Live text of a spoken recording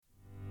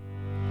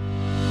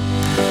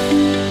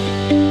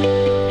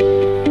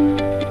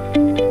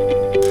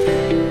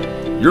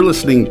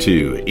listening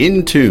to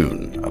In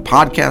Tune, a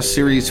podcast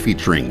series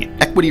featuring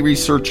equity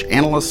research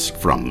analysts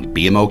from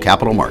BMO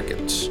Capital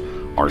Markets.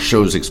 Our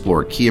shows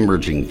explore key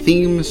emerging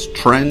themes,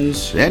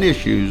 trends, and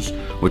issues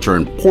which are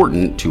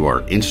important to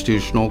our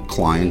institutional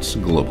clients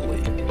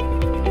globally.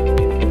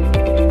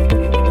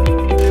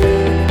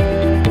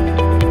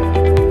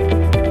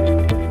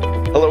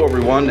 Hello,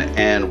 everyone,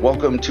 and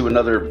welcome to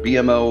another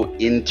BMO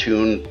In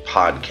Tune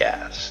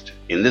podcast.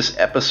 In this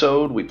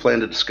episode, we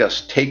plan to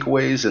discuss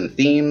takeaways and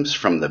themes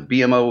from the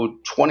BMO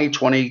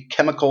 2020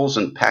 Chemicals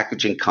and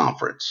Packaging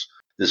Conference.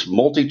 This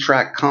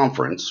multi-track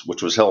conference,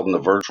 which was held in a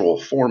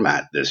virtual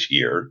format this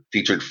year,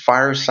 featured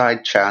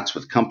fireside chats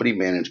with company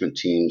management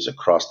teams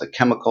across the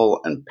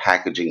chemical and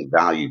packaging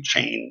value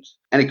chains.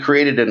 And it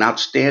created an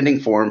outstanding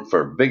forum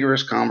for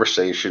vigorous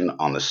conversation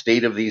on the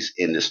state of these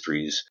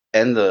industries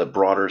and the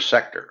broader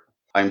sector.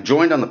 I'm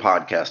joined on the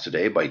podcast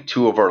today by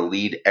two of our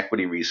lead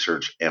equity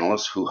research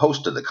analysts who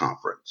hosted the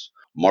conference.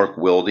 Mark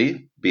Wilde,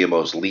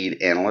 BMO's lead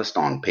analyst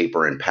on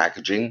paper and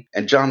packaging,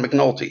 and John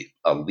McNulty,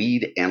 a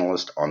lead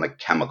analyst on the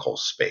chemical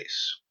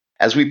space.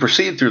 As we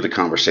proceed through the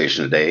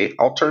conversation today,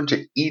 I'll turn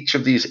to each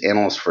of these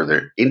analysts for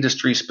their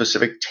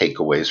industry-specific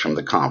takeaways from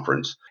the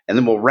conference, and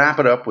then we'll wrap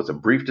it up with a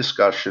brief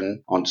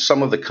discussion on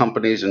some of the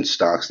companies and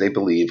stocks they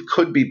believe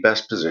could be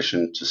best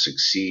positioned to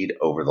succeed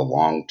over the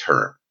long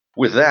term.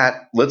 With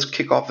that, let's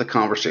kick off the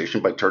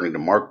conversation by turning to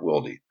Mark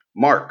Wilde.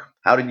 Mark,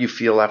 how did you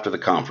feel after the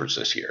conference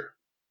this year?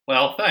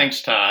 Well,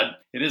 thanks, Todd.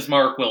 It is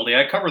Mark Wilde.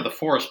 I cover the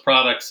forest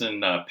products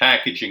and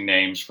packaging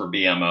names for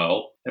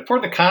BMO. And for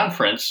the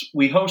conference,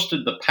 we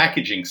hosted the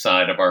packaging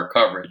side of our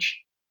coverage.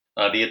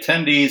 The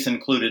attendees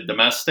included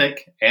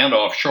domestic and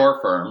offshore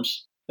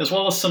firms, as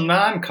well as some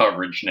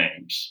non-coverage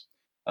names.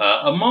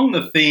 Among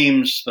the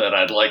themes that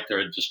I'd like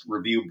to just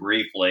review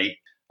briefly,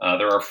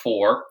 there are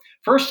four.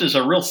 First is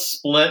a real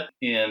split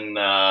in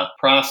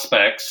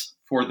prospects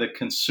for the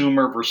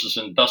consumer versus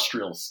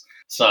industrial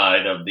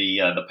side of the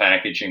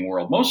packaging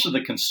world. Most of the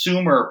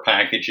consumer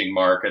packaging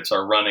markets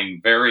are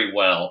running very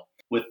well.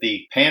 With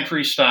the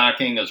pantry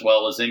stocking as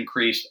well as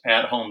increased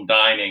at-home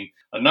dining,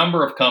 a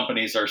number of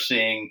companies are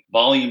seeing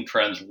volume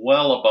trends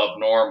well above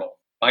normal.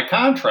 By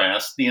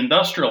contrast, the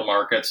industrial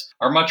markets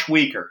are much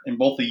weaker in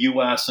both the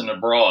U.S. and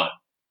abroad.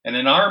 And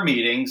in our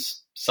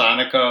meetings,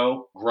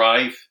 Sonico,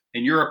 Greif,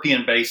 and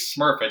European-based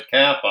Smurfit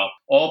Kappa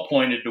all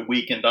pointed to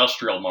weak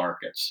industrial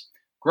markets.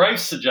 Greif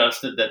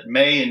suggested that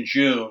May and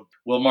June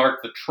will mark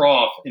the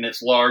trough in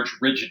its large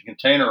rigid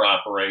container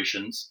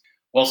operations,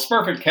 while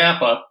Smurfit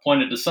Kappa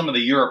pointed to some of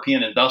the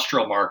European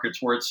industrial markets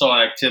where it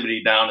saw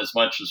activity down as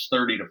much as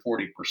 30 to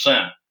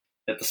 40%.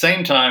 At the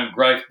same time,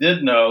 Greif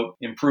did note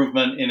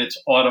improvement in its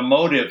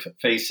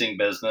automotive-facing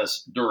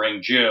business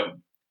during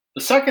June.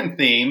 The second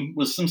theme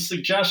was some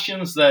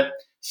suggestions that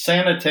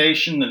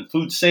sanitation and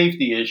food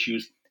safety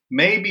issues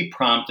may be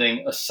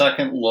prompting a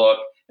second look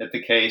at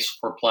the case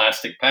for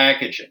plastic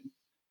packaging.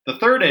 The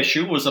third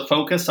issue was a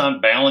focus on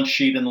balance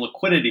sheet and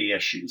liquidity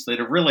issues that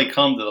have really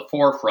come to the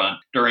forefront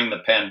during the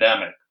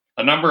pandemic.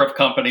 A number of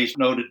companies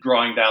noted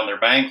drawing down their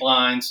bank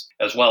lines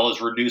as well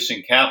as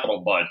reducing capital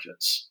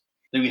budgets.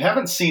 We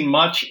haven't seen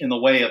much in the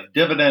way of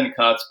dividend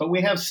cuts, but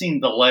we have seen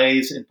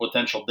delays in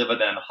potential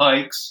dividend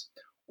hikes,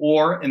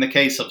 or in the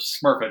case of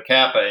Smurfit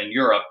Kappa in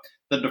Europe,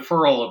 the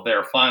deferral of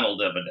their final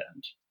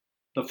dividend.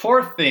 The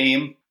fourth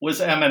theme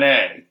was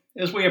M&A.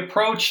 As we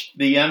approached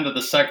the end of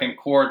the second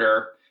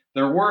quarter,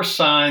 there were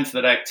signs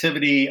that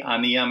activity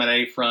on the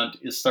M&A front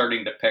is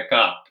starting to pick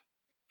up.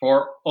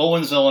 For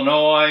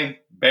Owens-Illinois,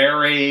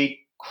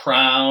 Berry,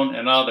 Crown,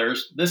 and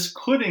others, this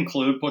could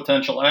include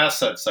potential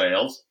asset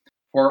sales.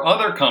 For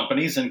other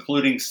companies,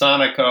 including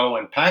Sonico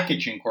and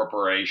Packaging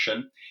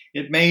Corporation,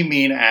 it may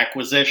mean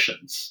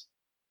acquisitions.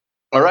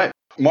 All right.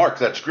 Mark,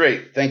 that's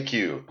great. Thank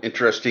you.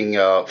 Interesting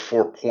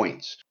 4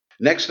 points.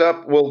 Next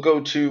up, we'll go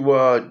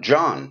to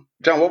John.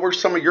 John, what were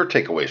some of your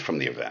takeaways from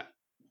the event?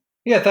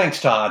 Yeah,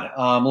 thanks, Todd.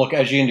 Look,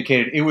 as you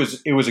indicated, it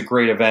was a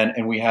great event,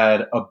 and we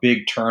had a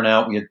big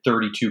turnout. We had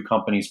 32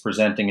 companies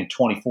presenting, and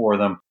 24 of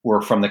them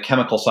were from the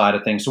chemical side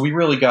of things. So we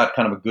really got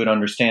kind of a good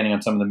understanding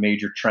on some of the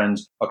major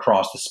trends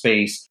across the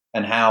space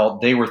and how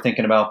they were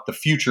thinking about the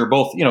future,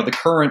 both the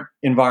current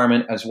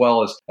environment as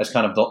well as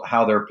kind of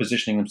how they're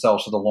positioning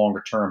themselves for the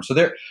longer term. So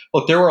there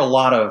were a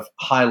lot of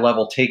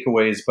high-level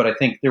takeaways, but I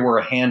think there were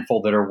a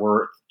handful that are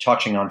worth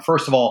touching on.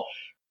 First of all,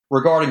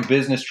 regarding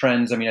business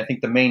trends, I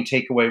think the main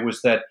takeaway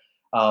was that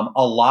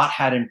a lot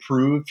had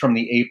improved from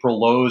the April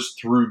lows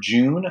through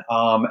June,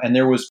 and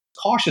there was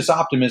cautious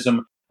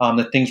optimism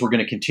that things were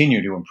going to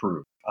continue to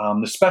improve.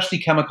 The specialty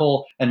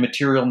chemical and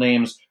material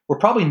names were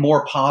probably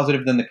more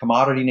positive than the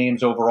commodity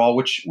names overall,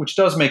 which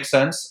does make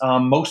sense.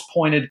 Most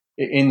pointed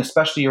in the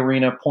specialty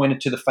arena pointed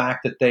to the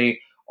fact that they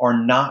are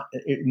not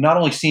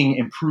only seeing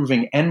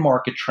improving end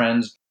market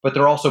trends, but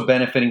they're also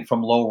benefiting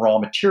from low raw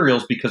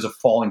materials because of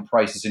falling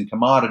prices in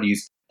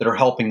commodities that are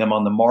helping them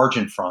on the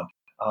margin front.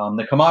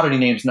 The commodity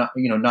names,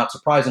 not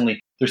surprisingly,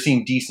 they're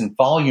seeing decent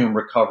volume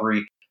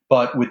recovery,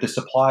 but with the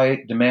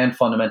supply-demand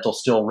fundamentals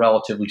still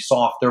relatively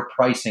soft, their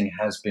pricing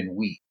has been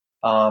weak.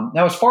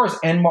 Now, as far as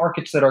end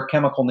markets that our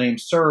chemical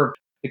names serve,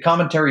 the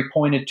commentary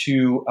pointed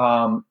to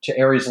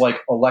areas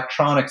like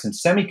electronics and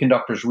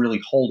semiconductors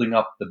really holding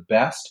up the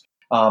best,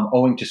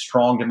 owing to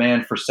strong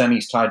demand for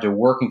semis tied to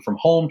working from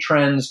home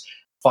trends,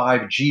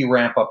 5G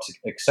ramp ups,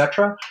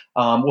 etc.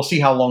 We'll see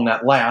how long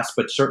that lasts,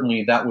 but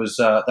certainly that was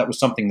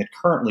something that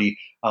currently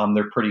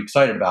they're pretty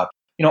excited about.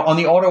 On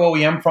the auto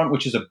OEM front,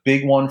 which is a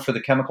big one for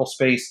the chemical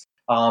space,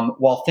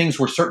 while things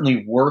were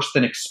certainly worse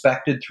than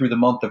expected through the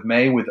month of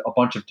May with a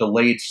bunch of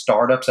delayed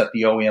startups at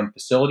the OEM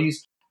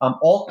facilities,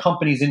 all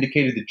companies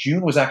indicated that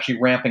June was actually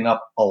ramping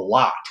up a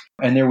lot.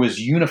 And there was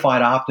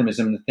unified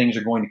optimism that things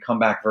are going to come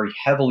back very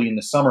heavily in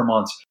the summer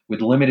months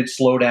with limited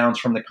slowdowns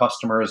from the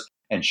customers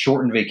and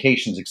shortened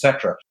vacations,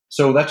 etc.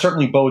 So that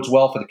certainly bodes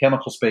well for the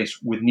chemical space,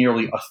 with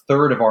nearly a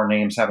third of our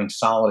names having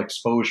solid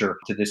exposure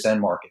to this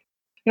end market.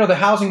 The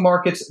housing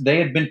markets, they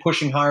had been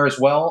pushing higher as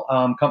well.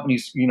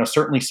 Companies,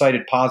 certainly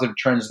cited positive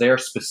trends there,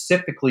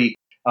 specifically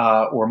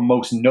or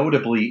most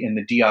notably in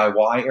the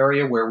DIY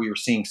area where we were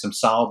seeing some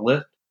solid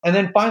lift. And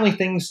then finally,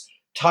 things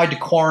tied to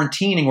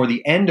quarantining or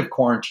the end of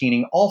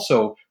quarantining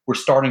also we're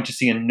starting to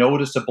see a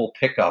noticeable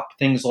pickup.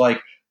 Things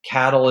like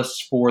catalysts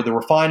for the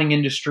refining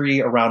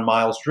industry around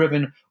miles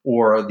driven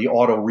or the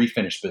auto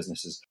refinish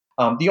businesses.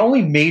 The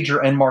only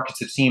major end markets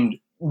that seemed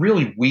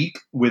really weak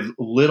with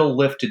little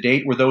lift to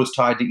date were those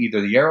tied to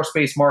either the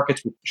aerospace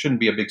markets, which shouldn't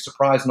be a big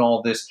surprise in all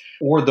of this,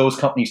 or those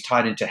companies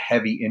tied into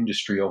heavy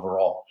industry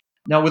overall.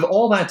 Now, with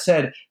all that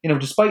said,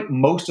 despite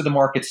most of the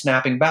market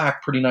snapping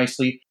back pretty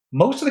nicely,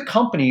 most of the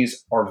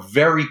companies are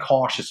very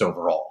cautious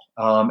overall.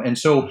 And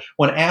so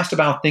when asked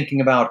about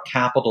thinking about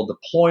capital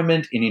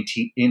deployment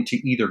into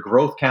either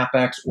growth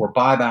CapEx or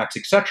buybacks,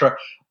 et cetera,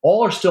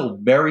 all are still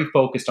very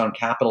focused on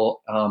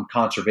capital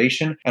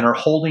conservation and are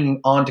holding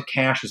on to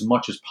cash as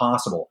much as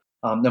possible.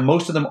 Now,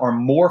 most of them are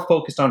more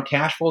focused on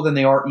cash flow than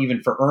they are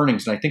even for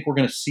earnings. And I think we're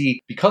going to see,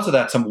 because of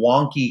that, some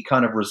wonky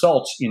kind of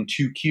results in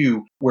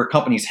 2Q where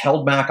companies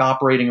held back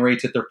operating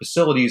rates at their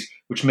facilities,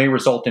 which may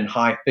result in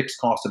high fixed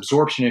cost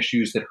absorption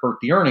issues that hurt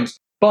the earnings.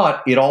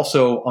 But it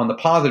also, on the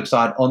positive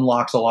side,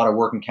 unlocks a lot of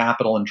working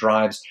capital and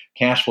drives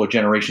cash flow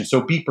generation.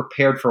 So be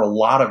prepared for a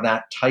lot of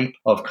that type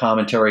of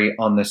commentary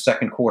on the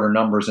second quarter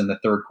numbers and the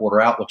third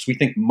quarter outlooks. We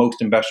think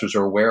most investors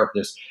are aware of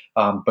this,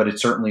 but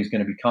it certainly is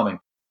going to be coming.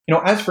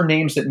 As for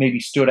names that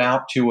maybe stood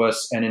out to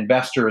us and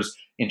investors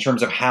in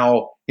terms of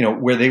how,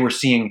 where they were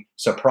seeing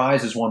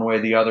surprises one way or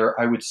the other,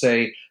 I would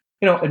say,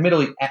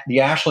 admittedly,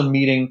 the Ashland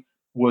meeting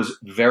was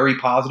very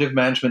positive.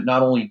 Management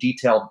not only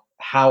detailed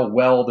how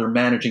well they're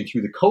managing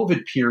through the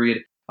COVID period,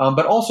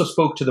 but also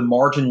spoke to the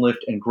margin lift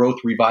and growth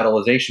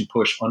revitalization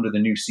push under the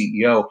new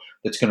CEO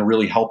that's going to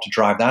really help to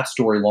drive that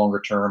story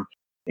longer term.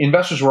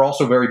 Investors were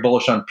also very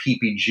bullish on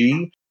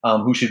PPG,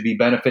 who should be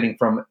benefiting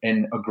from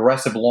an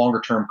aggressive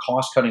longer-term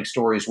cost-cutting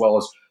story, as well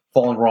as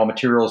falling raw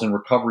materials and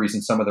recoveries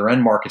in some of their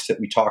end markets that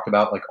we talked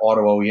about, like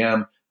auto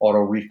OEM, auto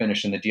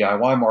refinish, and the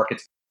DIY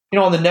markets.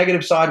 On the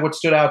negative side, what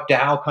stood out,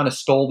 Dow kind of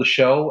stole the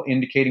show,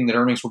 indicating that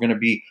earnings were going to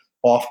be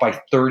off by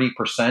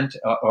 30%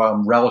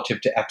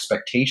 relative to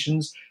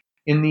expectations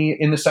in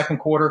the second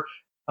quarter.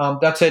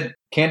 That said,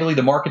 candidly,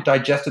 the market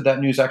digested that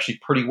news actually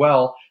pretty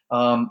well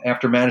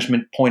after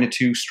management pointed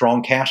to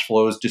strong cash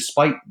flows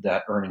despite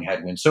that earning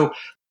headwind. So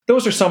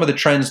those are some of the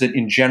trends that,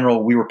 in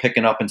general, we were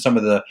picking up, and some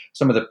of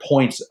the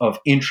points of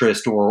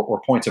interest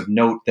or points of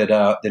note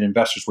that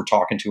investors were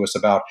talking to us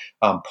about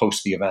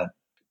post the event.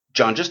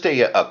 John, just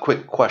a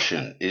quick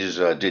question: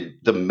 did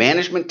the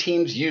management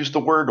teams use the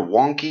word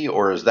wonky,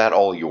 or is that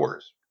all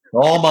yours?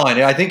 All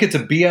mine. I think it's a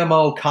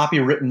BMO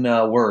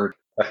copywritten word.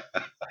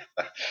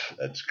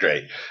 That's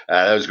great.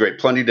 That was great.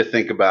 Plenty to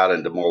think about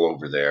and to mull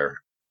over there.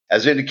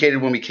 As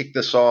indicated when we kick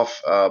this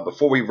off,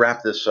 before we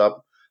wrap this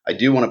up, I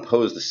do want to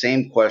pose the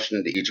same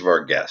question to each of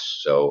our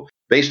guests. So,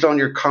 based on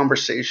your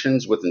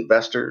conversations with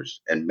investors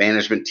and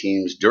management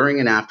teams during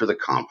and after the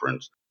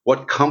conference,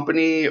 what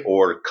company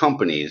or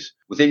companies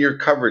within your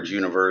coverage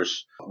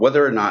universe,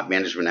 whether or not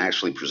management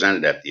actually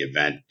presented at the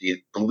event, do you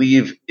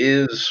believe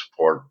is,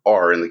 or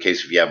are, in the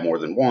case if you have more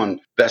than one,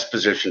 best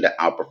positioned to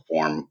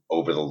outperform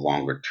over the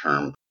longer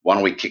term? Why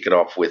don't we kick it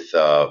off with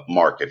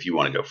Mark, if you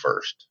want to go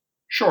first?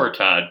 Sure,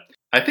 Todd.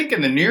 I think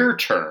in the near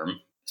term,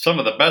 some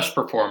of the best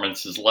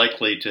performance is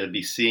likely to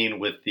be seen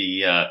with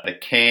the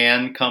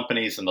can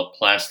companies and the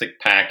plastic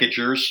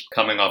packagers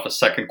coming off of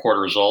second quarter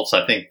results.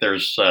 I think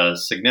there's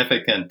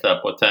significant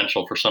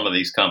potential for some of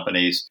these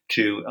companies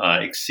to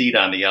exceed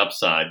on the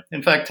upside.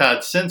 In fact,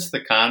 Todd, since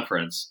the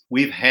conference,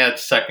 we've had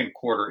second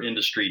quarter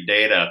industry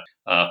data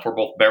for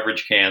both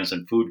beverage cans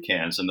and food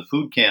cans, and the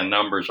food can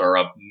numbers are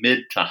up mid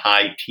to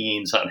high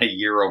teens on a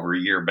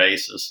year-over-year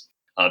basis.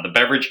 The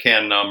beverage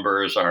can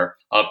numbers are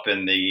up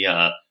in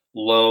the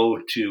low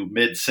to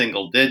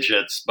mid-single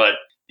digits, but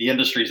the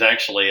industry is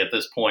actually at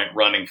this point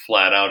running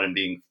flat out and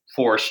being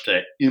forced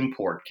to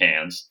import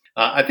cans.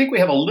 I think we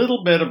have a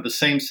little bit of the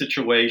same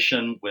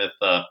situation with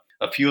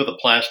a few of the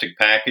plastic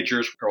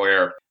packagers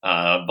where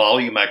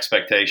volume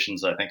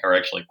expectations, I think, are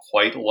actually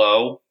quite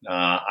low.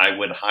 I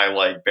would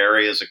highlight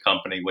Berry as a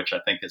company, which I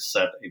think has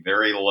set a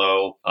very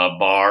low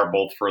bar,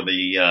 both for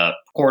the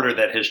quarter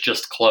that has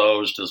just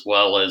closed, as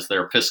well as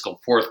their fiscal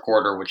fourth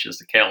quarter, which is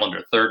the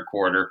calendar third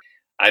quarter.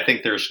 I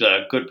think there's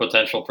good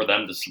potential for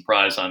them to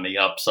surprise on the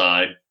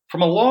upside.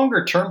 From a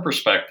longer term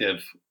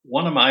perspective,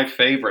 one of my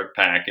favorite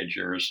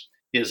packagers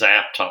is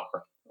Aptar.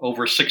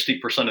 Over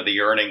 60% of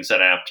the earnings at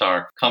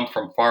Aptar come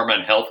from pharma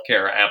and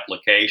healthcare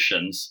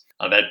applications.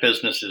 That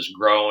business is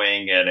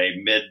growing at a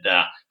mid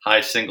to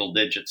high single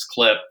digits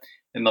clip,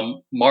 and the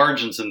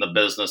margins in the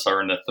business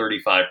are in the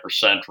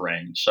 35%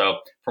 range. So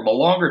from a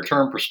longer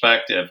term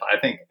perspective, I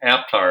think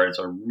Aptar is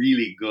a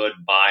really good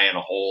buy and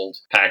hold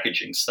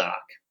packaging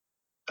stock.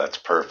 That's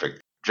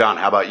perfect. John,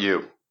 how about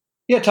you?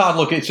 Yeah, Todd,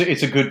 look, it's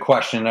a good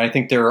question. I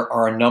think there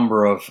are a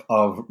number of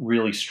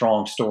really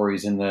strong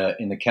stories in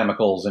the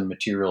chemicals and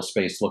materials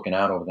space looking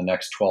out over the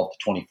next 12 to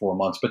 24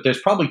 months. But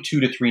there's probably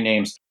 2 to 3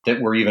 names that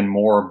we're even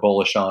more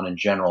bullish on in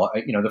general.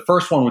 The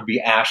first one would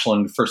be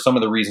Ashland for some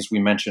of the reasons we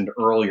mentioned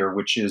earlier,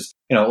 which is,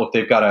 look,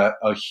 they've got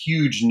a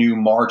huge new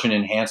margin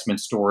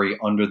enhancement story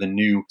under the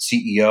new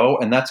CEO,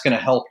 and that's going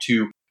to help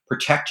to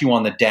protect you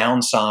on the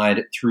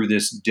downside through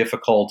this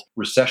difficult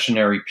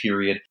recessionary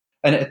period.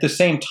 And at the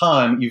same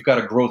time, you've got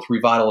a growth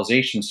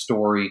revitalization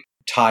story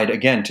tied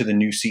again to the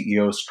new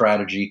CEO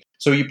strategy.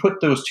 So you put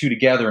those two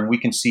together and we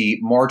can see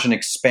margin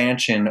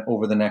expansion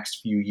over the next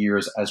few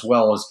years, as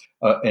well as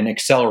an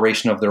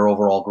acceleration of their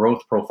overall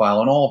growth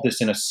profile, and all of this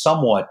in a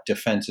somewhat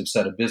defensive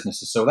set of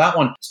businesses. So that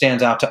one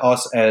stands out to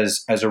us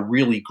as a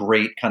really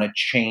great kind of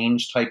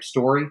change type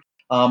story.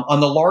 On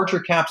the larger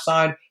cap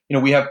side,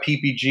 we have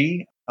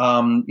PPG.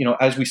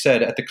 As we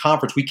said at the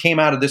conference, we came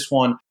out of this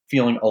one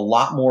feeling a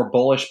lot more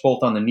bullish,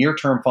 both on the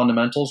near-term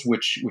fundamentals,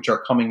 which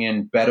are coming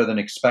in better than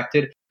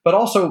expected, but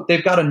also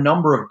they've got a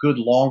number of good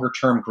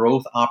longer-term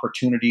growth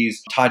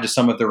opportunities tied to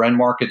some of their end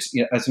markets.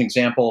 As an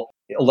example,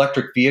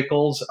 electric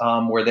vehicles,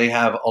 where they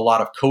have a lot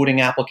of coating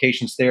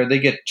applications there, they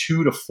get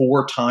 2 to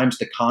 4 times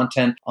the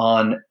content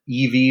on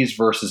EVs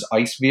versus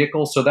ICE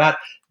vehicles. So that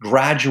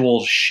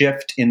gradual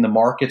shift in the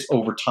markets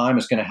over time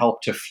is going to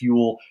help to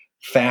fuel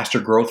faster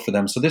growth for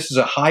them. So this is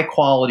a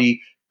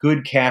high-quality,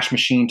 good cash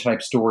machine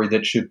type story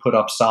that should put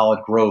up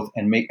solid growth,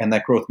 and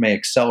that growth may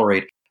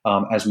accelerate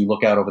as we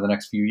look out over the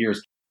next few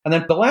years. And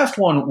then the last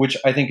one, which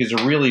I think is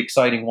a really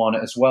exciting one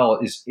as well,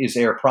 is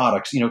Air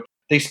Products.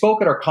 They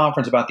spoke at our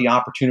conference about the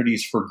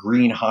opportunities for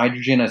green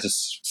hydrogen as a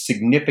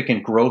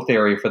significant growth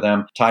area for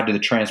them tied to the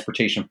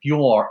transportation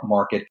fuel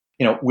market.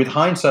 With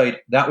hindsight,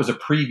 that was a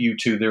preview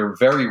to their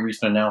very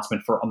recent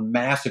announcement for a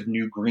massive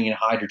new green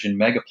hydrogen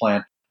mega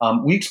plant.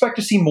 We expect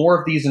to see more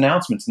of these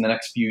announcements in the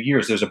next few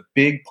years. There's a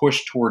big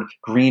push toward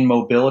green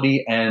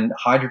mobility, and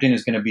hydrogen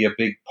is going to be a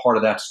big part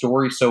of that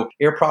story. So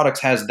Air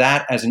Products has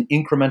that as an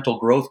incremental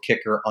growth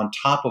kicker on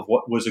top of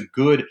what was a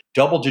good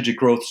double-digit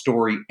growth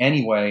story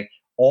anyway,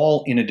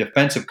 all in a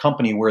defensive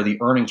company where the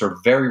earnings are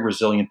very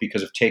resilient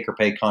because of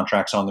take-or-pay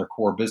contracts on their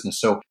core business.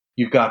 So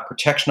you've got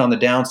protection on the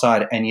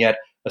downside, and yet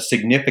a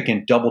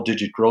significant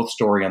double-digit growth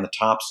story on the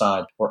top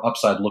side or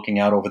upside looking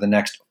out over the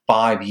next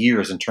 5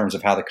 years in terms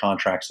of how the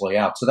contracts lay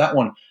out. So that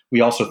one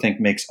we also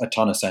think makes a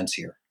ton of sense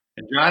here.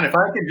 And John, if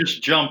I could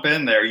just jump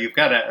in there, you've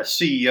got a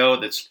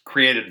CEO that's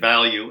created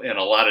value in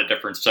a lot of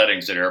different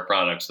settings at Air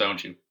Products,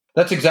 don't you?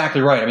 That's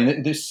exactly right. I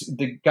mean,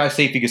 the guy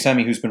Seifi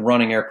Ghasemi, who's been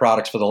running Air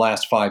Products for the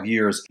last 5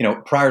 years,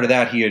 prior to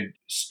that, he had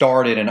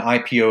started and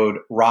IPO'd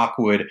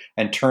Rockwood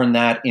and turned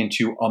that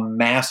into a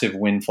massive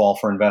windfall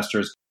for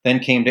investors. Then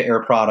came to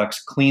Air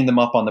Products, cleaned them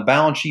up on the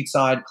balance sheet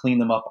side,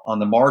 cleaned them up on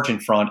the margin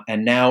front,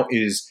 and now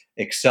is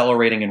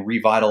accelerating and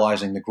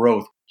revitalizing the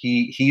growth.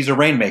 He's a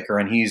rainmaker,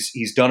 and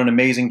he's done an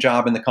amazing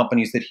job in the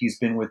companies that he's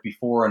been with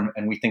before,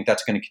 and we think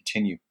that's going to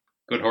continue.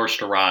 Good horse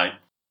to ride.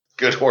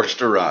 Good horse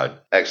to ride.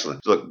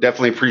 Excellent. Look,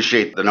 definitely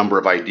appreciate the number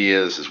of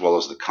ideas as well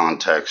as the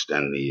context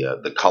and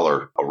the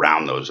color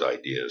around those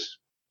ideas.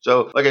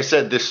 So, like I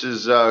said, this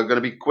is going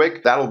to be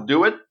quick. That'll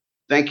do it.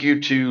 Thank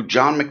you to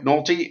John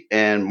McNulty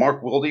and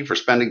Mark Wilde for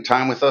spending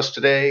time with us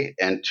today,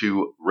 and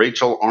to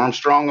Rachel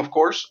Armstrong, of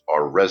course,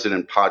 our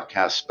resident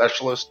podcast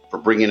specialist, for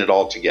bringing it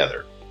all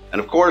together.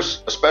 And of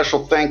course, a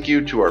special thank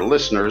you to our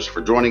listeners for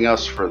joining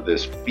us for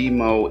this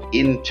BMO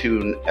In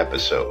Tune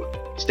episode.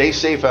 Stay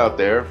safe out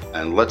there,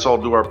 and let's all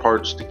do our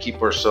parts to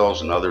keep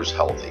ourselves and others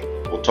healthy.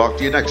 We'll talk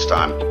to you next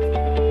time.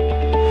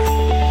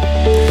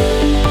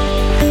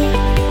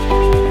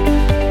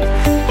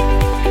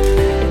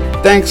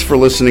 Thanks for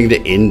listening to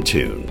In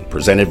Tune,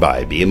 presented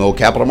by BMO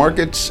Capital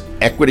Markets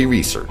Equity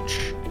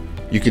Research.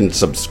 You can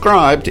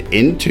subscribe to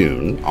In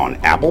Tune on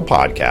Apple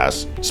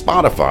Podcasts,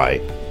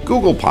 Spotify,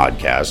 Google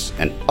Podcasts,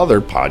 and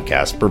other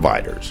podcast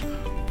providers.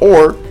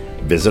 Or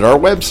visit our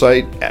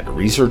website at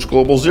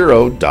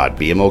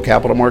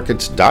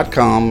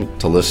researchglobalzero.bmocapitalmarkets.com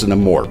to listen to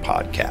more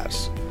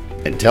podcasts.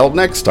 Until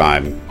next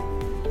time,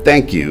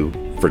 thank you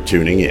for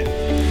tuning in.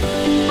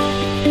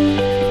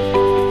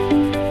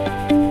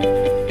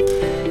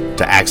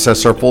 To access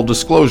access our full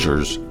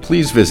disclosures,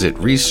 please visit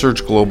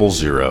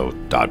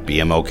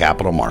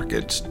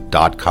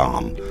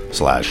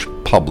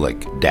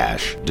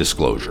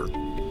researchglobalzero.bmocapitalmarkets.com/public-disclosure.